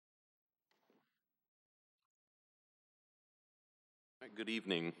Good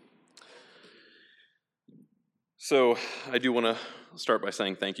evening. So, I do want to start by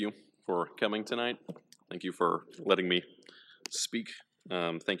saying thank you for coming tonight. Thank you for letting me speak.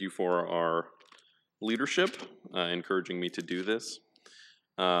 Thank you for our leadership, encouraging me to do this.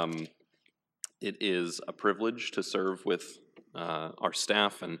 It is a privilege to serve with our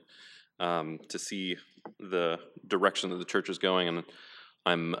staff and to see the direction that the church is going, and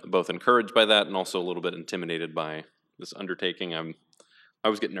I'm both encouraged by that and also a little bit intimidated by this undertaking. I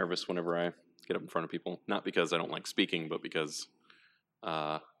always get nervous whenever I get up in front of people, not because I don't like speaking, but because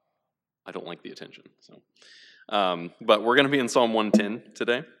I don't like the attention. But we're going to be in Psalm 110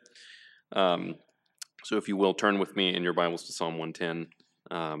 today. So if you will, turn with me in your Bibles to Psalm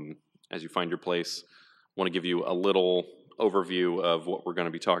 110. As you find your place, I want to give you a little overview of what we're going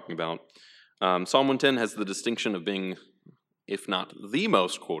to be talking about. Psalm 110 has the distinction of being, if not the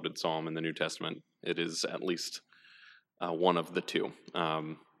most quoted psalm in the New Testament. It is at least one of the two.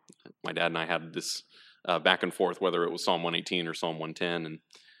 My dad and I had this back and forth whether it was Psalm 118 or Psalm 110,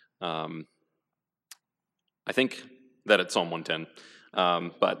 and I think that it's Psalm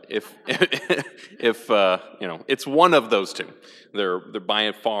 110. But if it's one of those two. They're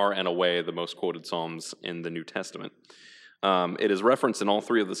by far and away the most quoted psalms in the New Testament. It is referenced in all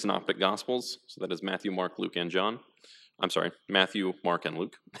three of the Synoptic Gospels, so that is Matthew, Mark, Luke, and John. I'm sorry, Matthew, Mark, and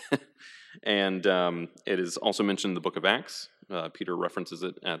Luke. And it is also mentioned in the book of Acts. Peter references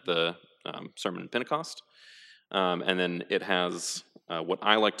it at the Sermon on Pentecost. And then it has what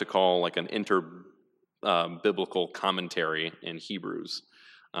I like to call like an biblical commentary in Hebrews.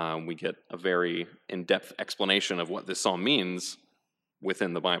 We get a very in-depth explanation of what this psalm means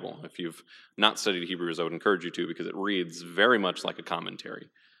within the Bible. If you've not studied Hebrews, I would encourage you to, because it reads very much like a commentary.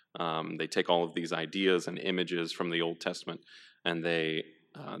 They take all of these ideas and images from the Old Testament, and the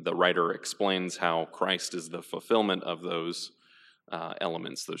writer explains how Christ is the fulfillment of those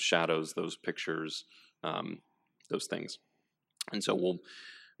elements, those shadows, those pictures, those things. And so we'll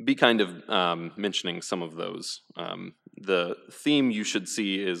be kind of mentioning some of those. The theme you should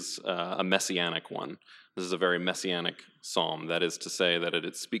see is a messianic one. This is a very messianic psalm. That is to say that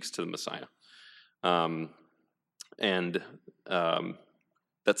it speaks to the Messiah. And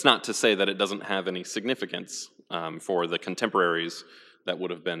that's not to say that it doesn't have any significance for the contemporaries that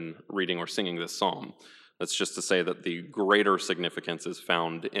would have been reading or singing this psalm. That's just to say that the greater significance is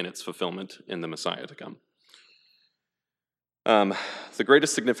found in its fulfillment in the Messiah to come. The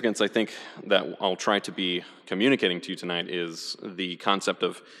greatest significance I think that I'll try to be communicating to you tonight is the concept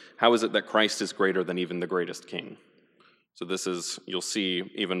of how is it that Christ is greater than even the greatest king. So this is, you'll see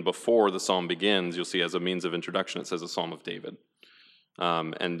even before the psalm begins, you'll see as a means of introduction, it says a Psalm of David.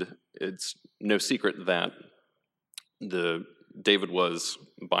 And it's no secret that David was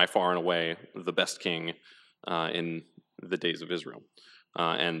by far and away the best king in the days of Israel.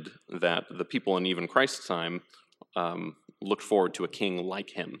 And that the people in even Christ's time looked forward to a king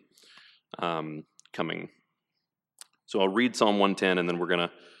like him coming. So I'll read Psalm 110, and then we're going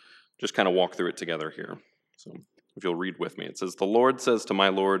to just kind of walk through it together here. So if you'll read with me, it says, "The Lord says to my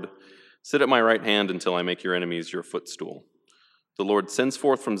Lord, sit at my right hand until I make your enemies your footstool. The Lord sends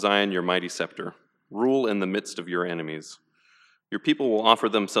forth from Zion your mighty scepter. Rule in the midst of your enemies. Your people will offer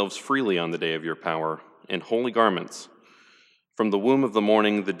themselves freely on the day of your power, in holy garments. From the womb of the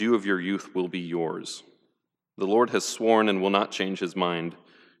morning, the dew of your youth will be yours. The Lord has sworn and will not change his mind.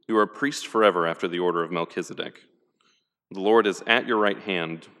 You are a priest forever after the order of Melchizedek. The Lord is at your right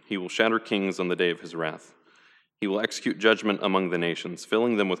hand. He will shatter kings on the day of his wrath. He will execute judgment among the nations,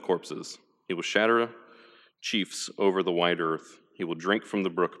 filling them with corpses. He will shatter chiefs over the wide earth. He will drink from the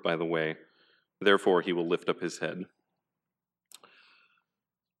brook by the way. Therefore he will lift up his head."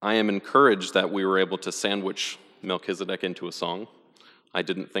 I am encouraged that we were able to sandwich Melchizedek into a song. I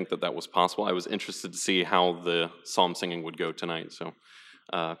didn't think that was possible. I was interested to see how the psalm singing would go tonight, so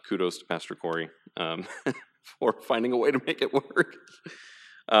kudos to Pastor Corey for finding a way to make it work.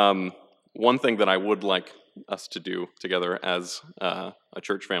 One thing that I would like us to do together as a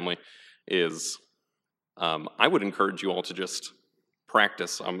church family is I would encourage you all to just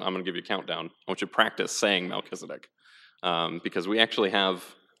practice. I'm going to give you a countdown. I want you to practice saying Melchizedek, because we actually have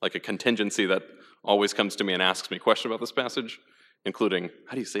like a contingency that always comes to me and asks me a question about this passage, including,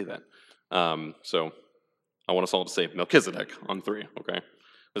 how do you say that? So I want us all to say Melchizedek on 3, okay?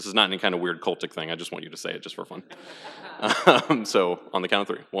 This is not any kind of weird cultic thing. I just want you to say it just for fun. So on the count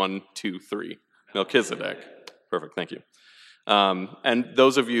of 3. 1, 2, 3. Melchizedek. Perfect, thank you. And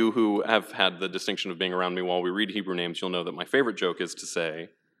those of you who have had the distinction of being around me while we read Hebrew names, you'll know that my favorite joke is to say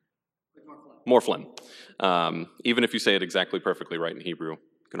Morphlim. Even if you say it exactly perfectly right in Hebrew,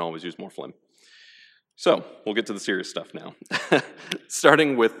 you can always use Morphlim. So we'll get to the serious stuff now.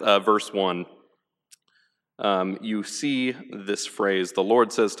 Starting with verse 1, you see this phrase, "The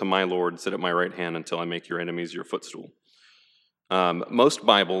Lord says to my Lord, sit at my right hand until I make your enemies your footstool." Most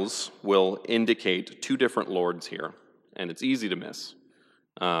Bibles will indicate two different Lords here, and it's easy to miss.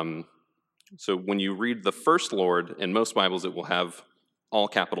 So when you read the first Lord, in most Bibles it will have all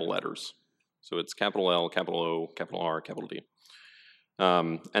capital letters. So it's capital L, capital O, capital R, capital D.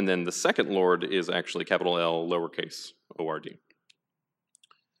 And then the second Lord is actually capital L, lowercase O-R-D.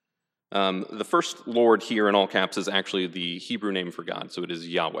 The first Lord here in all caps is actually the Hebrew name for God, so it is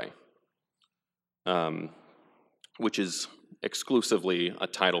Yahweh, which is exclusively a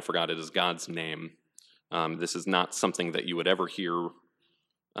title for God. It is God's name. This is not something that you would ever hear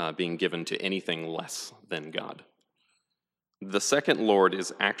being given to anything less than God. The second Lord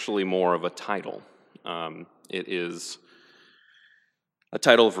is actually more of a title. It is a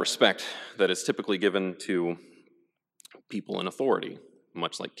title of respect that is typically given to people in authority,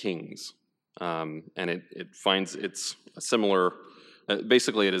 much like kings. And it finds it's a similar,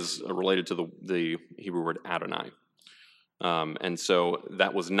 basically it is related to the Hebrew word Adonai. And so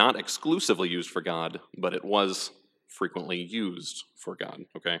that was not exclusively used for God, but it was frequently used for God,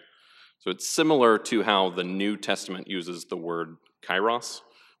 okay? So it's similar to how the New Testament uses the word kairos,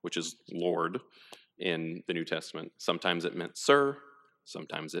 which is Lord in the New Testament. Sometimes it meant sir,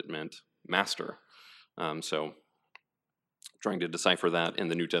 sometimes it meant master. So trying to decipher that in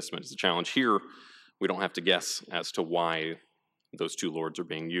the New Testament is a challenge. Here, we don't have to guess as to why those two lords are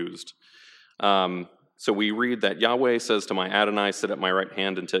being used. So we read that Yahweh says to my Adonai, sit at my right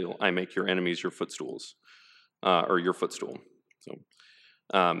hand until I make your enemies your footstools, or your footstool. So,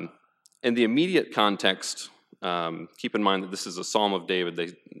 in the immediate context, keep in mind that this is a Psalm of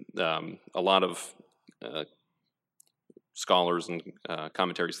David. A lot of scholars and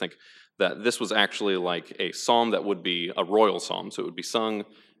commentaries think that this was actually like a psalm that would be a royal psalm, so it would be sung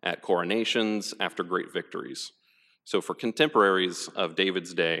at coronations after great victories. So for contemporaries of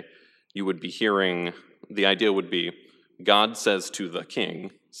David's day, you would be hearing, the idea would be, God says to the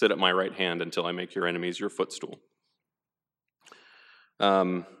king, sit at my right hand until I make your enemies your footstool.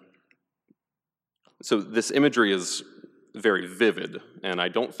 So this imagery is very vivid, and I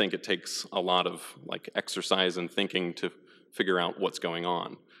don't think it takes a lot of exercise and thinking to figure out what's going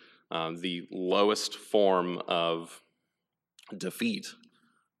on. The lowest form of defeat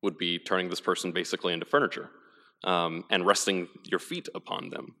would be turning this person basically into furniture and resting your feet upon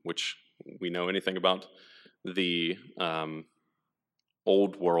them, which we know anything about the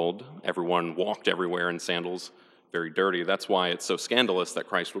old world. Everyone walked everywhere in sandals, very dirty. That's why it's so scandalous that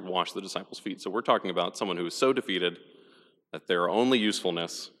Christ would wash the disciples' feet. So we're talking about someone who is so defeated that their only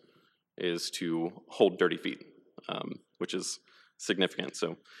usefulness is to hold dirty feet, which is significant.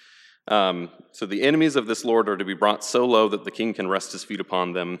 So the enemies of this Lord are to be brought so low that the king can rest his feet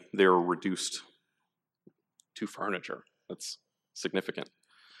upon them. They're reduced to furniture. That's significant.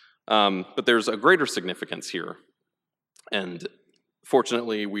 But there's a greater significance here. And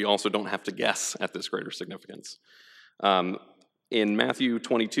fortunately, we also don't have to guess at this greater significance. In Matthew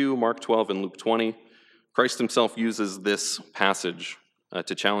 22, Mark 12, and Luke 20, Christ himself uses this passage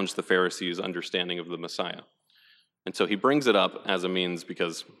to challenge the Pharisees' understanding of the Messiah. And so he brings it up as a means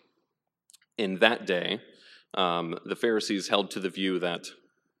because in that day, the Pharisees held to the view that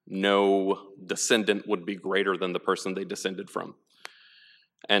no descendant would be greater than the person they descended from.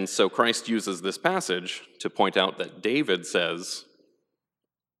 And so Christ uses this passage to point out that David says,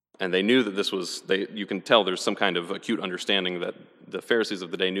 and they knew that this was, you can tell there's some kind of acute understanding that the Pharisees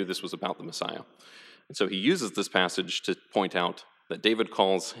of the day knew this was about the Messiah. And so he uses this passage to point out that David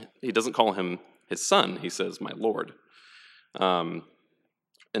he doesn't call him his son, he says, my Lord. And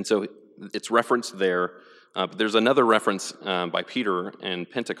so it's referenced there. But there's another reference by Peter in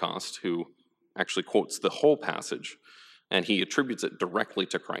Pentecost who actually quotes the whole passage, and he attributes it directly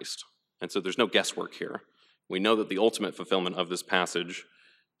to Christ. And so there's no guesswork here. We know that the ultimate fulfillment of this passage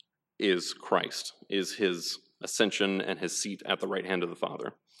is Christ, is his ascension and his seat at the right hand of the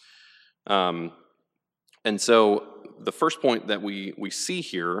Father. And so the first point that we see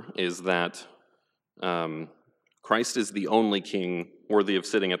here is that Christ is the only king worthy of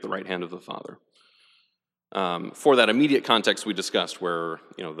sitting at the right hand of the Father. For that immediate context we discussed, where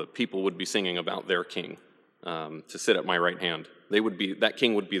the people would be singing about their king to sit at my right hand, that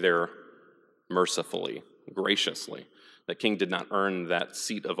king would be there mercifully, graciously. That king did not earn that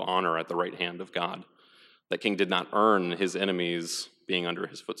seat of honor at the right hand of God. That king did not earn his enemies being under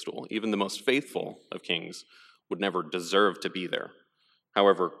his footstool. Even the most faithful of kings would never deserve to be there.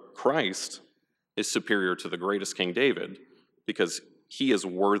 However, Christ is superior to the greatest King David because he is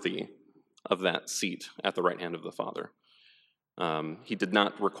worthy of that seat at the right hand of the Father. He did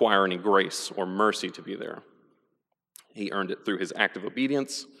not require any grace or mercy to be there. He earned it through his act of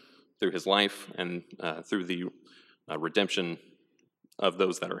obedience, through his life, and through the redemption of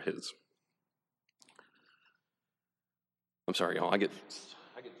those that are his. I'm sorry, y'all. I get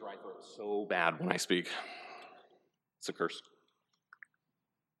dry throat so bad when I speak. It's a curse.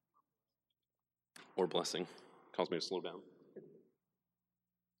 Or blessing. Calls me to slow down.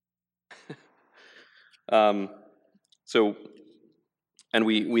 And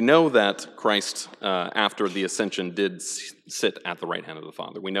we know that Christ, after the ascension, did sit at the right hand of the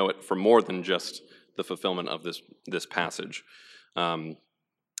Father. We know it for more than just the fulfillment of this passage. So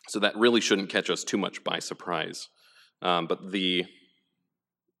that really shouldn't catch us too much by surprise. But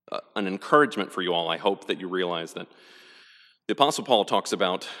an encouragement for you all, I hope that you realize that the Apostle Paul talks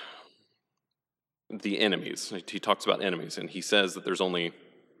about the enemies. He talks about enemies, and he says that there's only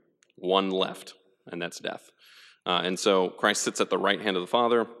one left, and that's death. And so Christ sits at the right hand of the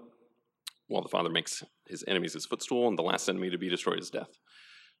Father, while the Father makes his enemies his footstool, and the last enemy to be destroyed is death.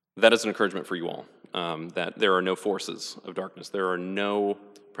 That is an encouragement for you all, that there are no forces of darkness. There are no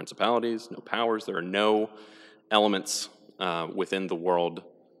principalities, no powers. There are no elements within the world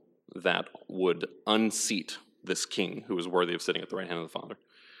that would unseat this king who is worthy of sitting at the right hand of the Father.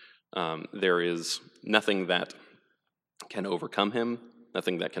 There is nothing that can overcome him,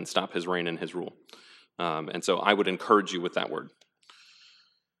 nothing that can stop his reign and his rule. And so I would encourage you with that word.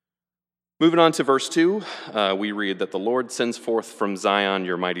 Moving on to verse 2, we read that the Lord sends forth from Zion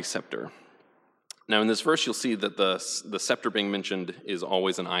your mighty scepter. Now in this verse you'll see that the scepter being mentioned is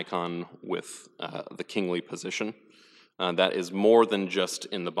always an icon with the kingly position. That is more than just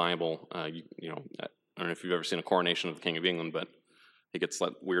in the Bible. I don't know if you've ever seen a coronation of the King of England, but he gets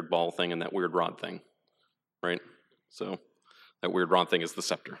that weird ball thing and that weird rod thing, right? So that weird rod thing is the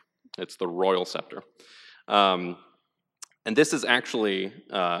scepter. It's the royal scepter. And this is actually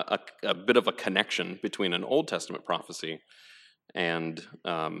a bit of a connection between an Old Testament prophecy and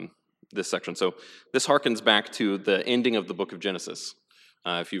this section. So this harkens back to the ending of the book of Genesis.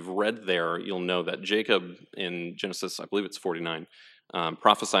 If you've read there, you'll know that Jacob in Genesis, I believe it's 49,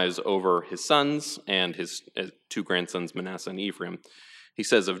 prophesies over his sons and his two grandsons, Manasseh and Ephraim. He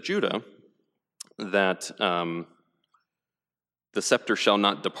says of Judah that the scepter shall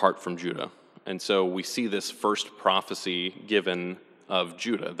not depart from Judah. And so we see this first prophecy given of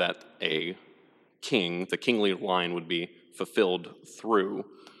Judah, that a king, the kingly line, would be fulfilled through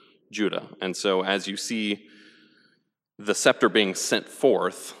Judah. And so as you see the scepter being sent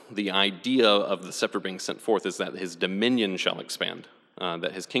forth, the idea of the scepter being sent forth is that his dominion shall expand,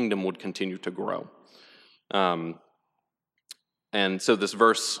 that his kingdom would continue to grow. And so this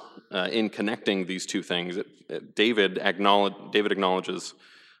verse, in connecting these two things, David acknowledges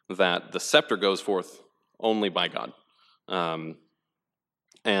that the scepter goes forth only by God.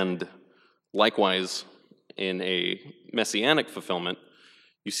 And likewise, in a messianic fulfillment,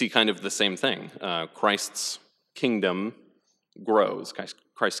 you see kind of the same thing. Christ's kingdom grows.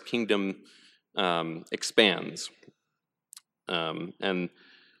 Christ's kingdom expands. And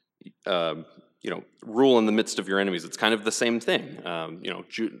rule in the midst of your enemies. It's kind of the same thing.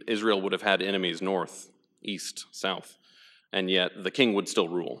 Israel would have had enemies north, east, south, and yet the king would still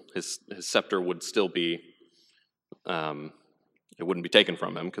rule. His scepter would still be, it wouldn't be taken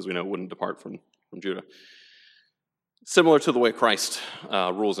from him, because we know it wouldn't depart from Judah. Similar to the way Christ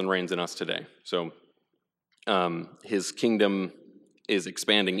rules and reigns in us today. So his kingdom is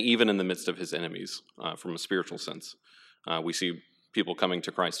expanding even in the midst of his enemies from a spiritual sense. We see people coming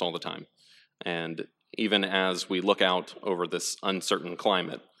to Christ all the time. And even as we look out over this uncertain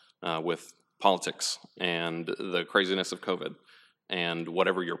climate with politics and the craziness of COVID and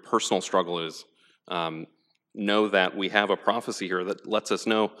whatever your personal struggle is, know that we have a prophecy here that lets us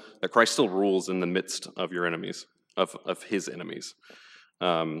know that Christ still rules in the midst of your enemies, of his enemies.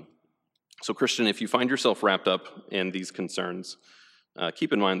 So Christian, if you find yourself wrapped up in these concerns,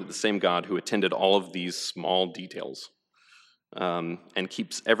 keep in mind that the same God who attended all of these small details and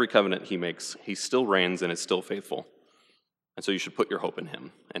keeps every covenant he makes, he still reigns and is still faithful. And so you should put your hope in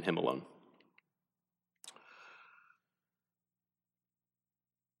him and him alone.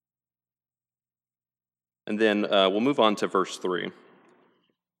 And then we'll move on to verse 3.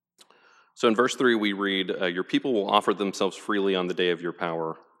 So in verse 3 we read, your people will offer themselves freely on the day of your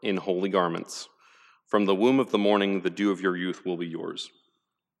power in holy garments. From the womb of the morning, the dew of your youth will be yours.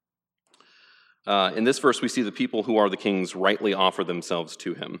 In this verse, we see the people who are the king's rightly offer themselves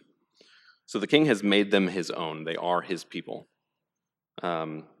to him. So the king has made them his own. They are his people.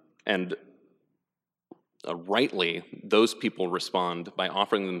 And rightly, those people respond by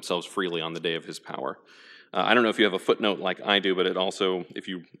offering themselves freely on the day of his power. I don't know if you have a footnote like I do, but it also, if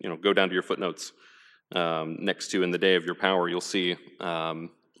you go down to your footnotes next to in the day of your power, you'll see on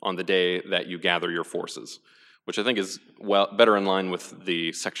the day that you gather your forces, which I think is better in line with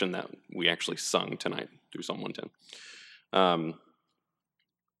the section that we actually sung tonight through Psalm 110.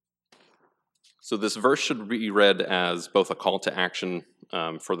 So this verse should be read as both a call to action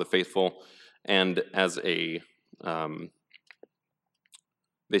for the faithful and as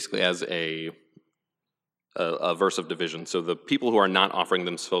basically as a verse of division. So the people who are not offering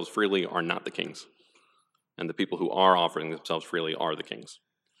themselves freely are not the kings, and the people who are offering themselves freely are the kings.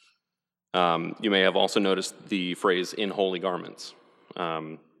 You may have also noticed the phrase "in holy garments."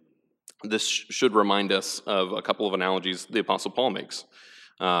 This should remind us of a couple of analogies the Apostle Paul makes.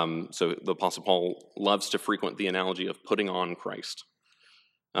 So the Apostle Paul loves to frequent the analogy of putting on Christ.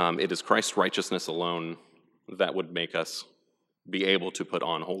 It is Christ's righteousness alone that would make us be able to put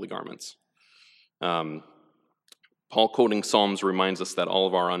on holy garments. Paul quoting Psalms reminds us that all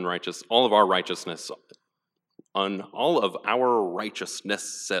of our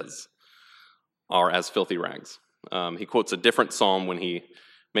righteousnesses are as filthy rags. He quotes a different psalm when he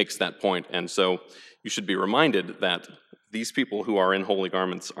makes that point, and so you should be reminded that these people who are in holy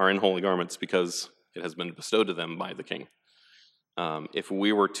garments because it has been bestowed to them by the king. If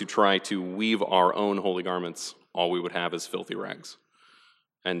we were to try to weave our own holy garments, all we would have is filthy rags.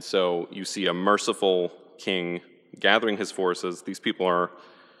 And so you see a merciful king gathering his forces. These people are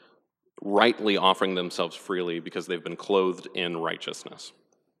rightly offering themselves freely because they've been clothed in righteousness.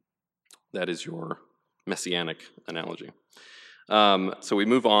 That is your messianic analogy. So we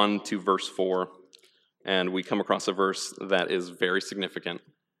move on to verse 4, and we come across a verse that is very significant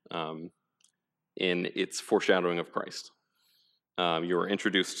in its foreshadowing of Christ. You are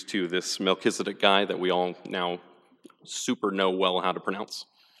introduced to this Melchizedek guy that we all now super know well how to pronounce.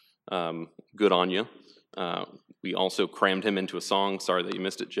 Good on you. We also crammed him into a song. Sorry that you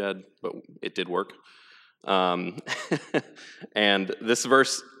missed it, Jed, but it did work. And this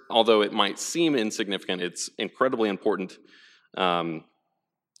verse, although it might seem insignificant, it's incredibly important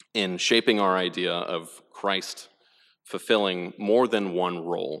in shaping our idea of Christ fulfilling more than one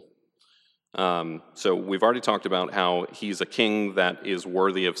role. So we've already talked about how he's a king that is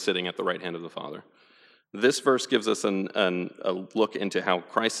worthy of sitting at the right hand of the Father. This verse gives us a look into how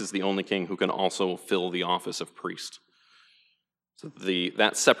Christ is the only king who can also fill the office of priest. So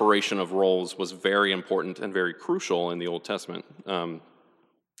that separation of roles was very important and very crucial in the Old Testament. And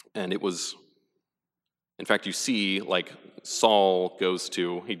it was, in fact, you see, like Saul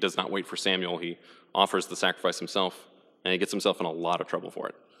he does not wait for Samuel, he offers the sacrifice himself, and he gets himself in a lot of trouble for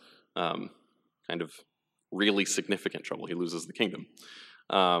it. Kind of really significant trouble. He loses the kingdom.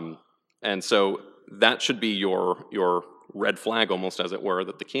 And so that should be your red flag, almost as it were,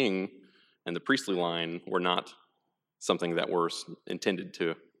 that the king and the priestly line were not something that were intended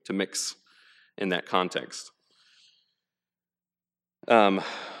to mix in that context.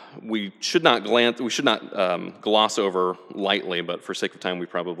 We should not gloss over lightly, but for sake of time we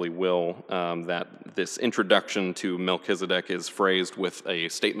probably will, that this introduction to Melchizedek is phrased with a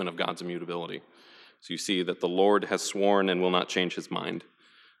statement of God's immutability. So you see that the Lord has sworn and will not change his mind.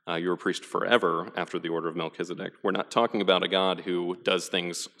 You're a priest forever after the order of Melchizedek. We're not talking about a God who does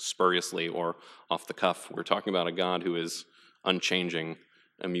things spuriously or off the cuff. We're talking about a God who is unchanging,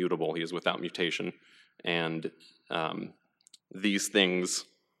 immutable. He is without mutation. And these things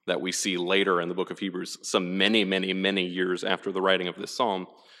that we see later in the book of Hebrews, some many, many, many years after the writing of this psalm,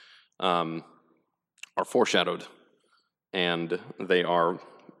 are foreshadowed, and they are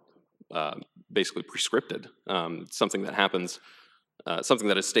basically prescripted. Something that happens, something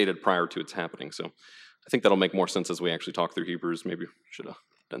that is stated prior to its happening. So I think that'll make more sense as we actually talk through Hebrews. Maybe should have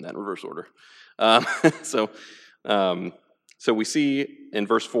done that in reverse order. So we see in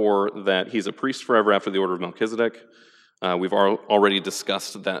verse 4 that he's a priest forever after the order of Melchizedek. We've already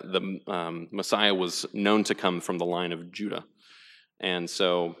discussed that the Messiah was known to come from the line of Judah. And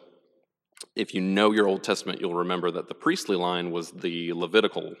so if you know your Old Testament, you'll remember that the priestly line was the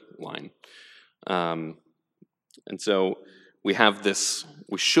Levitical line. And so we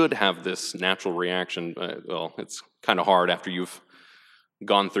should have this natural reaction. Well, it's kind of hard after you've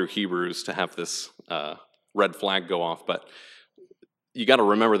gone through Hebrews to have this red flag go off, but you got to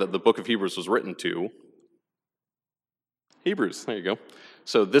remember that the book of Hebrews was written to Hebrews. There you go.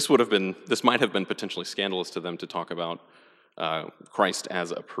 So this might have been potentially scandalous to them to talk about Christ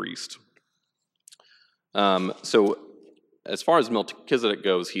as a priest. So as far as Melchizedek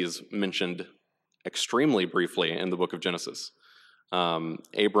goes, he is mentioned extremely briefly in the book of Genesis.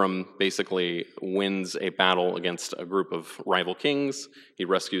 Abram basically wins a battle against a group of rival kings. He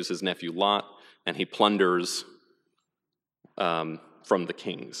rescues his nephew Lot, and he plunders from the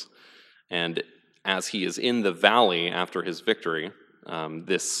kings. And as he is in the valley after his victory,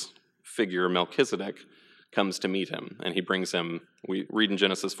 this figure, Melchizedek, comes to meet him. And he brings him, we read in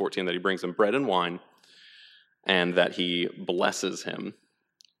Genesis 14 that he brings him bread and wine, and that he blesses him,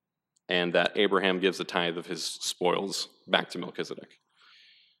 and that Abraham gives a tithe of his spoils back to Melchizedek.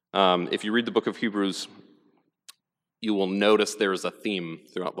 If you read the book of Hebrews, you will notice there is a theme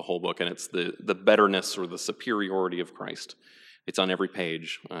throughout the whole book, and it's the betterness or the superiority of Christ. It's on every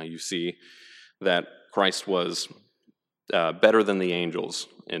page. You see that Christ was better than the angels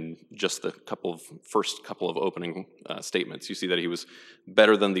in just the first couple of opening statements. You see that he was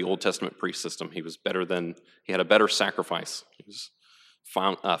better than the Old Testament priest system. He had a better sacrifice. He was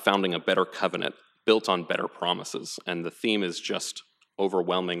founding a better covenant built on better promises, and the theme is just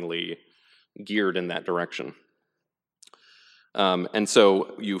overwhelmingly geared in that direction. And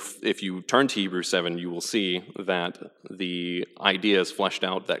so if you turn to Hebrews 7, you will see that the idea is fleshed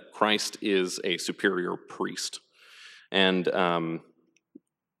out that Christ is a superior priest. And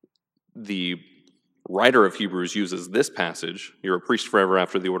the writer of Hebrews uses this passage, "You're a priest forever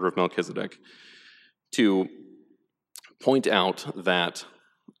after the order of Melchizedek," to point out that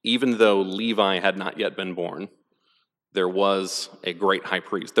even though Levi had not yet been born, there was a great high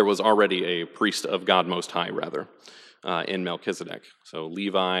priest. There was already a priest of God Most High, rather, in Melchizedek. So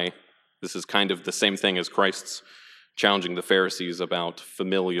Levi, this is kind of the same thing as Christ's challenging the Pharisees about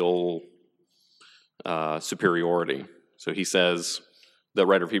familial superiority. So he says, the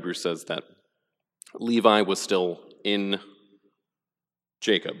writer of Hebrews says that Levi was still in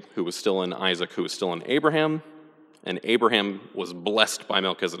Jacob, who was still in Isaac, who was still in Abraham, and Abraham was blessed by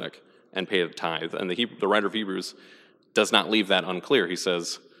Melchizedek and paid a tithe. And the writer of Hebrews does not leave that unclear. He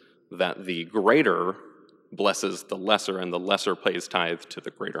says that the greater blesses the lesser, and the lesser pays tithe to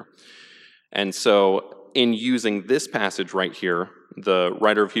the greater. And so in using this passage right here, the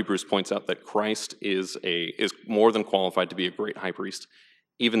writer of Hebrews points out that Christ is more than qualified to be a great high priest,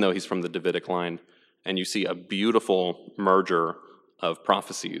 even though he's from the Davidic line. And you see a beautiful merger of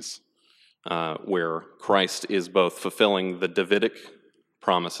prophecies where Christ is both fulfilling the Davidic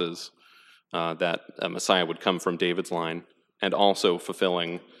promises that a Messiah would come from David's line, and also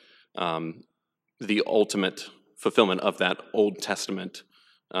fulfilling the ultimate fulfillment of that Old Testament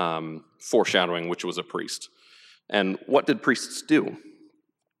foreshadowing, which was a priest. And what did priests do?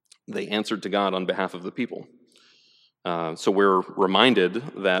 They answered to God on behalf of the people. So we're reminded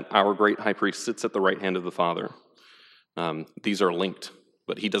that our great high priest sits at the right hand of the Father. These are linked,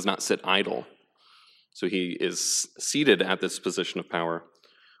 but he does not sit idle. So he is seated at this position of power,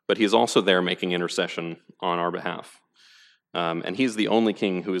 but he is also there making intercession on our behalf. And he's the only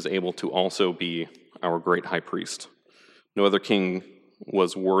king who is able to also be our great high priest. No other king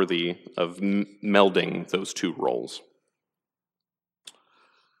was worthy of melding those two roles.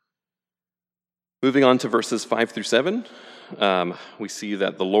 Moving on to verses 5 through 7, we see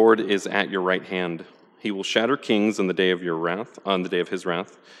that the Lord is at your right hand. He will shatter kings on the day of your wrath, on the day of his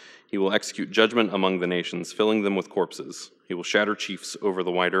wrath. He will execute judgment among the nations, filling them with corpses. He will shatter chiefs over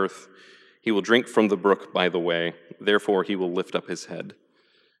the wide earth. He will drink from the brook by the way. Therefore, he will lift up his head.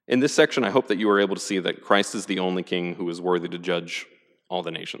 In this section, I hope that you are able to see that Christ is the only king who is worthy to judge all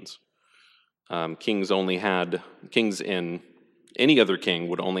the nations. Kings in any other king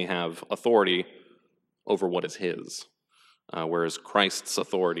would only have authority over what is his, whereas Christ's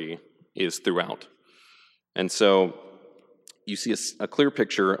authority is throughout. And so you see a clear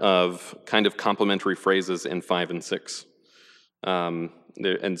picture of kind of complementary phrases in 5 and 6.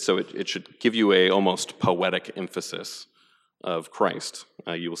 And so it should give you a almost poetic emphasis of Christ.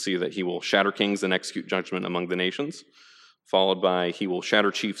 You will see that he will shatter kings and execute judgment among the nations, followed by he will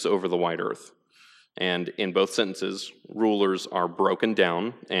shatter chiefs over the wide earth. And in both sentences, rulers are broken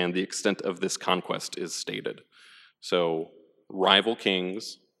down, and the extent of this conquest is stated. So rival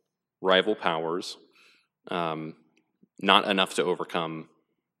kings, rival powers, not enough to overcome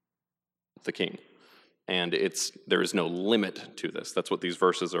the king. And there is no limit to this. That's what these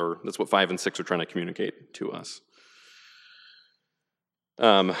verses are, that's what 5 and 6 are trying to communicate to us.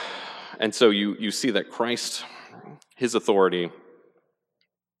 And so you see that Christ, his authority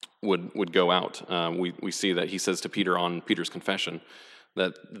would go out. We see that he says to Peter on Peter's confession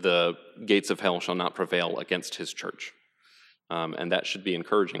that the gates of hell shall not prevail against his church. And that should be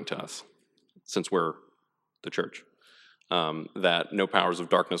encouraging to us, since we're the church, that no powers of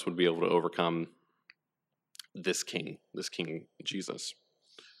darkness would be able to overcome this King Jesus.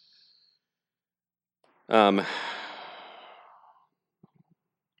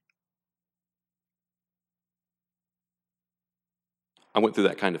 I went through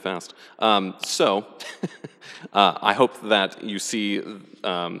that kind of fast. I hope that you see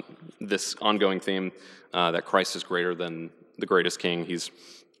this ongoing theme that Christ is greater than the greatest king. He's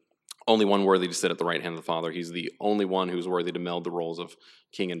only one worthy to sit at the right hand of the Father. He's the only one who's worthy to meld the roles of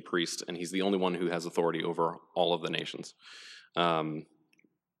king and priest, and he's the only one who has authority over all of the nations. I'm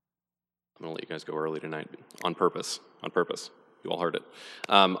going to let you guys go early tonight on purpose. On purpose. You all heard it.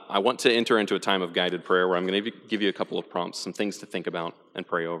 I want to enter into a time of guided prayer where I'm going to give you a couple of prompts, some things to think about and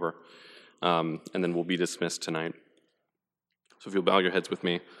pray over, and then we'll be dismissed tonight. So if you'll bow your heads with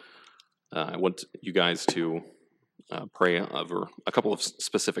me, I want you guys to pray over a couple of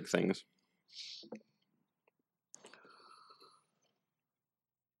specific things.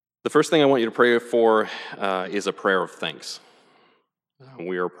 The first thing I want you to pray for is a prayer of thanks.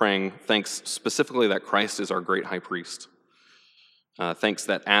 We are praying thanks specifically that Christ is our great high priest. Thanks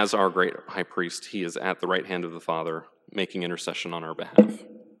that as our great high priest, he is at the right hand of the Father, making intercession on our behalf.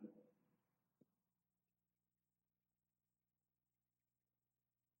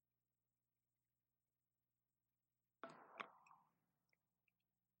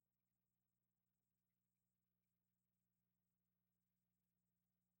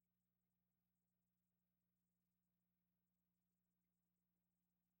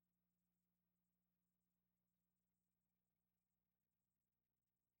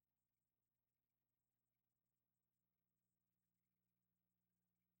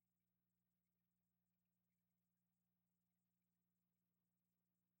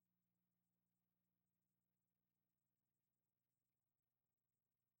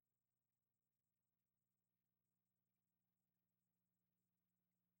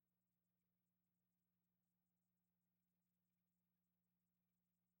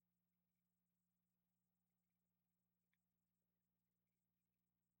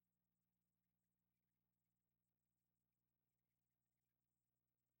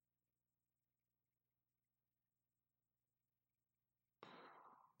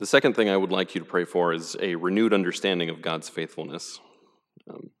 The second thing I would like you to pray for is a renewed understanding of God's faithfulness,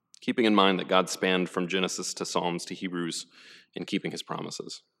 keeping in mind that God spanned from Genesis to Psalms to Hebrews in keeping his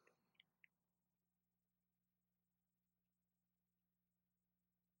promises.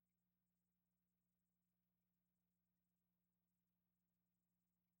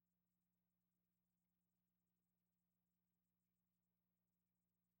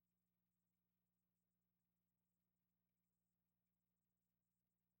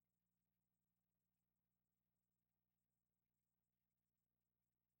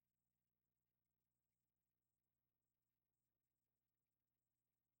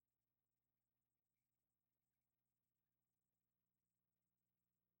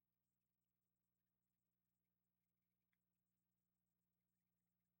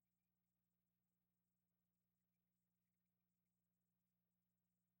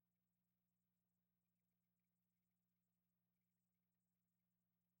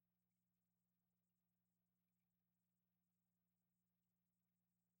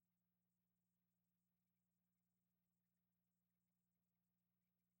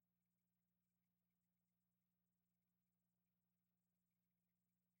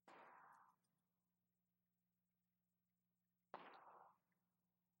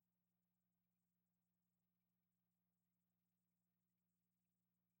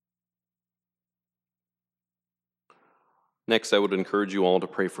 Next, I would encourage you all to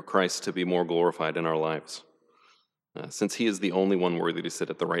pray for Christ to be more glorified in our lives, since he is the only one worthy to sit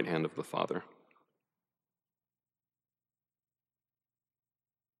at the right hand of the Father.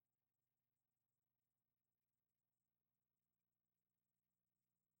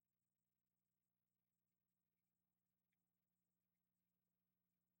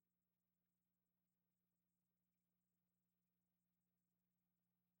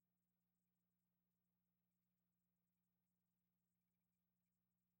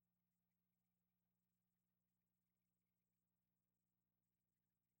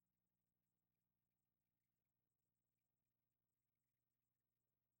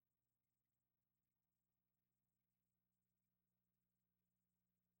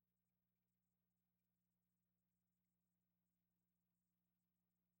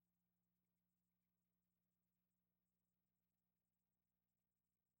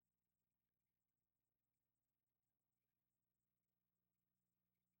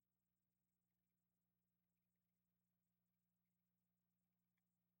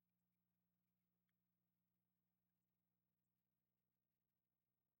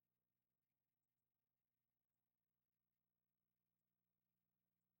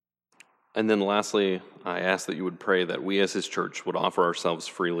 And then lastly, I ask that you would pray that we as his church would offer ourselves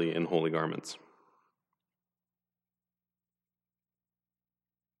freely in holy garments.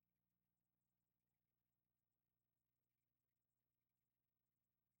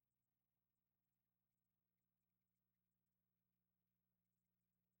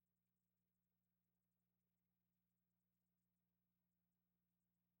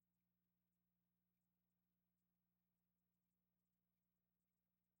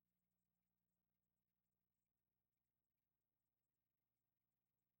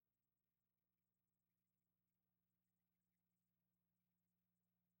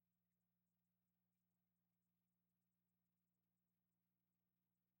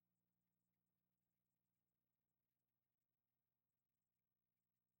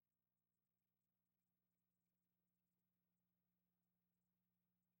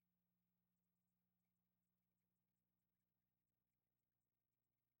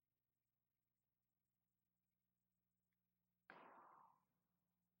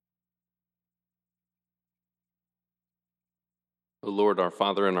 O Lord, our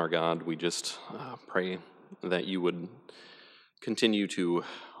Father and our God, we just pray that you would continue to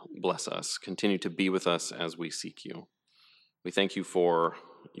bless us, continue to be with us as we seek you. We thank you for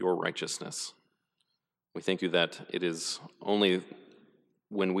your righteousness. We thank you that it is only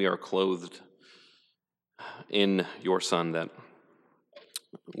when we are clothed in your Son that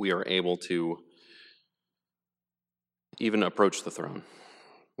we are able to even approach the throne.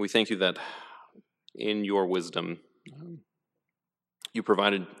 We thank you that in your wisdom, you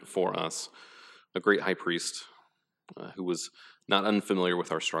provided for us a great high priest who was not unfamiliar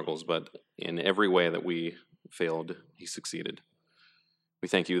with our struggles, but in every way that we failed, he succeeded. We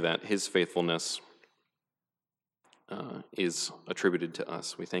thank you that his faithfulness is attributed to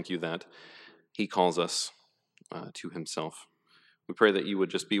us. We thank you that he calls us to himself. We pray that you would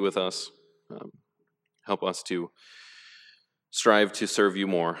just be with us, help us to strive to serve you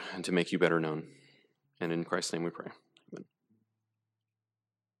more and to make you better known. And in Christ's name we pray.